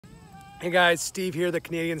Hey guys, Steve here, the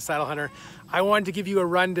Canadian Saddle Hunter. I wanted to give you a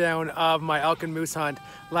rundown of my elk and moose hunt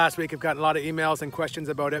last week. I've gotten a lot of emails and questions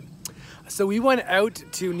about it. So we went out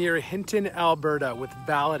to near Hinton, Alberta with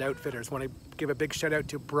Valid Outfitters. I want to give a big shout out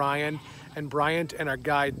to Brian and Bryant and our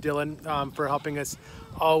guide Dylan for helping us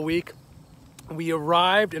all week. We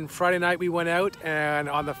arrived and Friday night we went out, and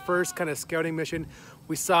on the first kind of scouting mission,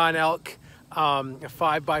 we saw an elk, a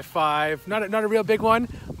 5x5, not a real big one,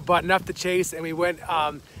 but enough to chase, and we went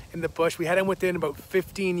in the bush. We had him within about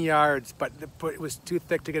 15 yards, but it was too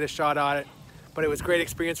thick to get a shot on it. But it was a great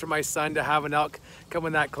experience for my son to have an elk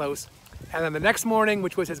coming that close. And then the next morning,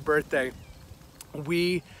 which was his birthday,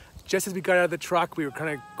 just as we got out of the truck, we were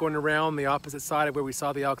kind of going around the opposite side of where we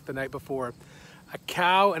saw the elk the night before. A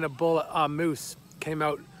cow and a bull moose came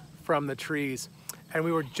out from the trees, and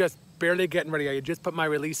we were just barely getting ready. I had just put my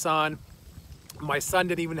release on. My son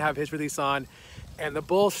didn't even have his release on, and the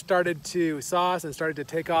bull saw us and started to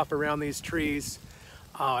take off around these trees.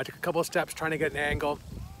 I took a couple of steps trying to get an angle,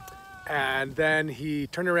 and then he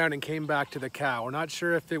turned around and came back to the cow. We're not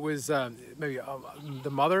sure if it was maybe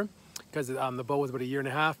the mother, because the bull was about 1.5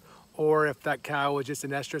 years, or if that cow was just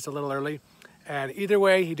in estrus a little early. And either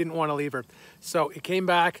way, he didn't want to leave her. So he came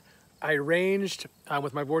back. I ranged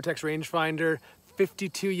with my Vortex rangefinder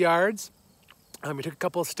 52 yards. We took a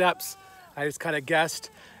couple of steps. I just kind of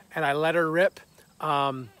guessed, and I let her rip.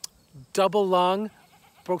 Double lung,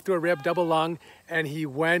 broke through a rib, double lung, and he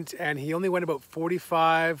only went about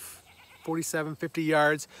 45, 47, 50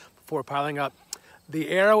 yards before piling up. The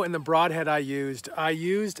arrow and the broadhead I used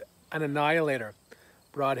an Annihilator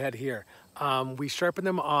broadhead here. We sharpened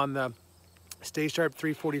them on the Stay Sharp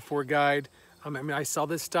 344 guide. I mean, I sell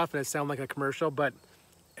this stuff and it sounds like a commercial, but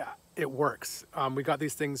it works. We got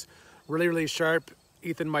these things really, really sharp.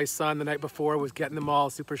 Ethan, my son, the night before was getting them all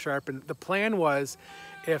super sharp. And the plan was,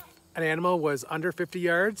 if an animal was under 50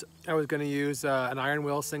 yards, I was going to use an iron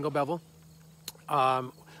will single bevel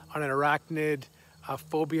on an arachnid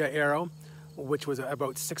phobia arrow, which was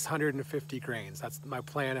about 650 grains. That's my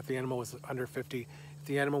plan if the animal was under 50. If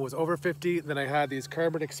the animal was over 50, then I had these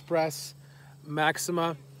Carbon Express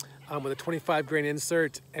Maxima with a 25 grain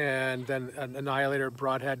insert, and then an Annihilator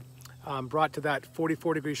broadhead brought to that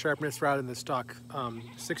 44-degree sharpness rather than the stock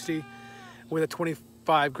 60 with a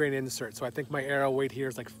 25 grain insert. So I think my arrow weight here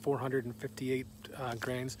is like 458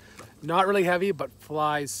 grains. Not really heavy, but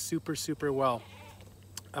flies super, super well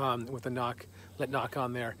with a lit knock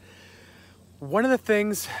on there. One of the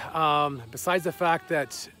things, besides the fact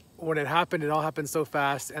that when it happened, it all happened so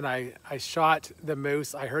fast, and I shot the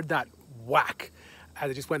moose, I heard that whack as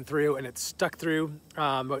it just went through, and it stuck through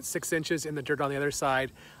about 6 inches in the dirt on the other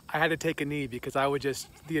side. I had to take a knee because the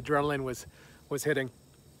adrenaline was hitting.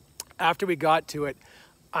 After we got to it,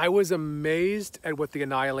 I was amazed at what the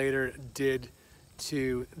Annihilator did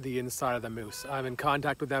to the inside of the moose. I'm in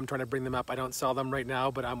contact with them, trying to bring them up. I don't sell them right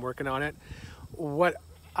now, but I'm working on it. What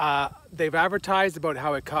they've advertised about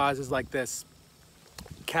how it causes like this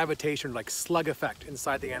cavitation, like slug effect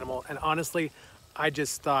inside the animal, and honestly, I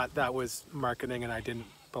just thought that was marketing and I didn't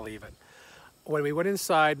believe it. When we went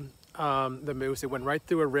inside the moose, it went right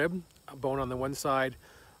through a rib, a bone on the one side,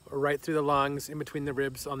 right through the lungs, in between the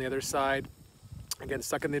ribs on the other side. Again,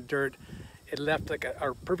 stuck in the dirt. It left like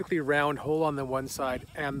a perfectly round hole on the one side.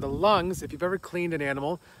 And the lungs, if you've ever cleaned an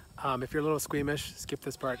animal, if you're a little squeamish, skip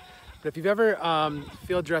this part. But if you've ever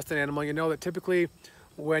field dressed an animal, you know that typically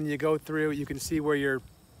when you go through, you can see where your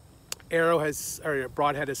arrow or your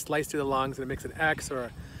broadhead is sliced through the lungs, and it makes an X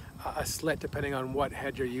or a slit depending on what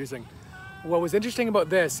head you're using. What was interesting about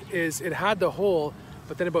this is it had the hole,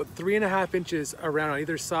 but then about 3.5 inches around on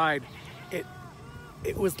either side,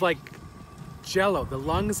 it was like jello. The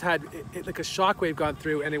lungs had like a shockwave gone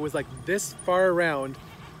through, and it was like this far around,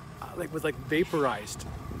 was like vaporized.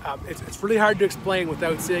 It's really hard to explain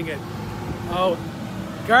without seeing it. Oh,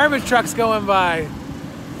 garbage truck's going by.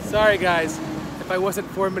 Sorry guys. If I wasn't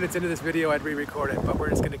 4 minutes into this video, I'd re-record it, but we're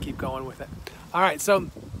just gonna keep going with it. All right, so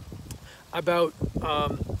about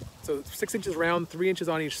 6 inches round, 3 inches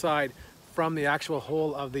on each side from the actual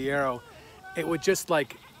hole of the arrow, it would just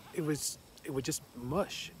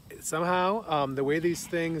mush. Somehow, the way these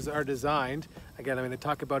things are designed, again, I mean, they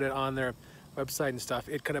talk about it on their website and stuff,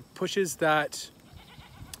 it kind of pushes that,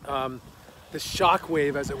 the shock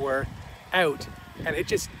wave, as it were, out, and it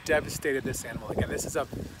just devastated this animal. Again, this is a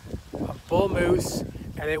bull moose,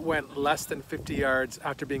 and it went less than 50 yards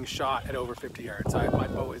after being shot at over 50 yards. My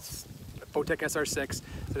bow is Bowtech SR6,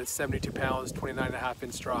 so it's 72 pounds, 29.5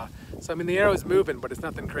 inch straw. So I mean, the arrow is moving, but it's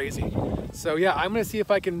nothing crazy. So yeah, I'm gonna see if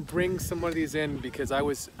I can bring some of these in because I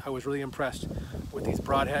was really impressed with these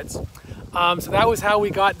broadheads. So that was how we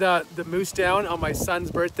got the moose down on my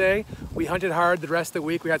son's birthday. We hunted hard the rest of the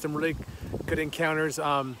week. We had some really good encounters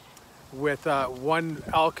with one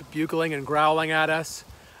elk bugling and growling at us,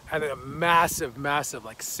 and a massive,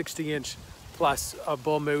 like 60-inch plus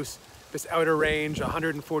bull moose, just outer range,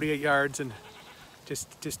 148 yards, and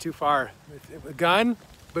just too far. With a gun,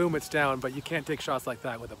 boom, it's down, but you can't take shots like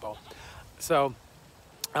that with a bow. So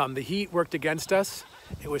the heat worked against us.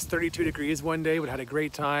 It was 32 degrees one day. We had a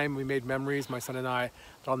great time. We made memories, my son and I,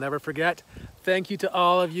 that I'll never forget. Thank you to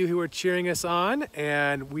all of you who are cheering us on,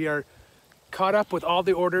 and we are caught up with all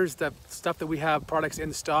the orders, the stuff that we have products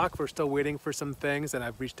in stock. We're still waiting for some things, and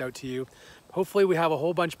I've reached out to you. Hopefully we have a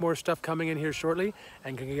whole bunch more stuff coming in here shortly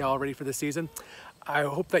and can get you all ready for the season. I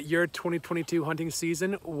hope that your 2022 hunting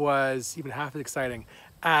season was even half as exciting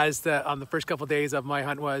as on the first couple of days of my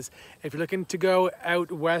hunt was. If you're looking to go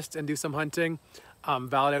out west and do some hunting,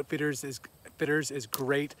 Valid Outfitters is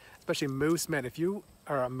great, especially moose. Man, if you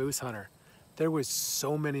are a moose hunter, there was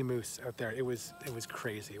so many moose out there. It was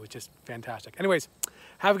crazy. It was just fantastic. Anyways,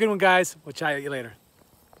 have a good one, guys. We'll chat with you later.